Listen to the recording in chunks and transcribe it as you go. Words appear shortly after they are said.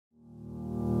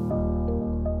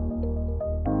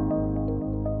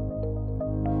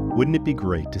Wouldn't it be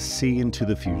great to see into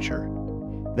the future?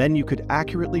 Then you could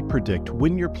accurately predict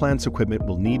when your plant's equipment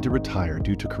will need to retire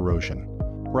due to corrosion,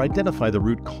 or identify the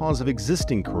root cause of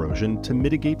existing corrosion to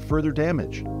mitigate further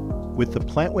damage. With the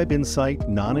PlantWeb Insight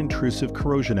non-intrusive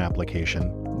corrosion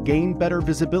application, gain better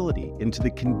visibility into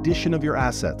the condition of your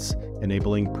assets,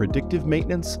 enabling predictive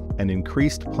maintenance and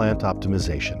increased plant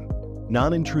optimization.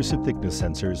 Non-intrusive thickness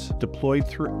sensors deployed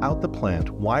throughout the plant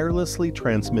wirelessly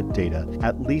transmit data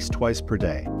at least twice per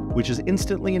day, which is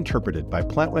instantly interpreted by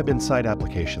PlantWeb Insight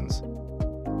applications.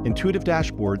 Intuitive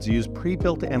dashboards use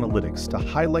pre-built analytics to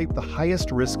highlight the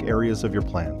highest risk areas of your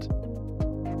plant.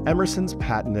 Emerson's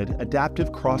patented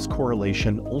adaptive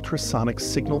cross-correlation ultrasonic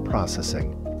signal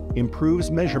processing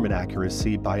improves measurement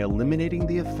accuracy by eliminating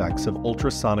the effects of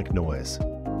ultrasonic noise.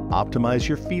 Optimize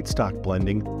your feedstock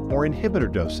blending or inhibitor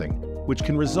dosing, which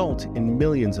can result in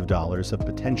millions of dollars of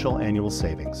potential annual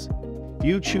savings.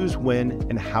 You choose when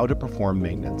and how to perform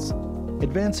maintenance,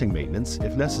 advancing maintenance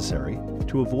if necessary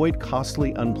to avoid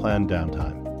costly unplanned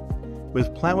downtime.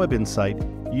 With PlantWeb Insight,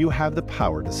 you have the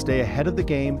power to stay ahead of the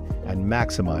game and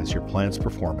maximize your plant's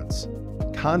performance.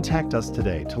 Contact us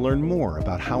today to learn more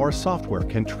about how our software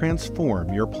can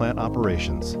transform your plant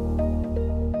operations.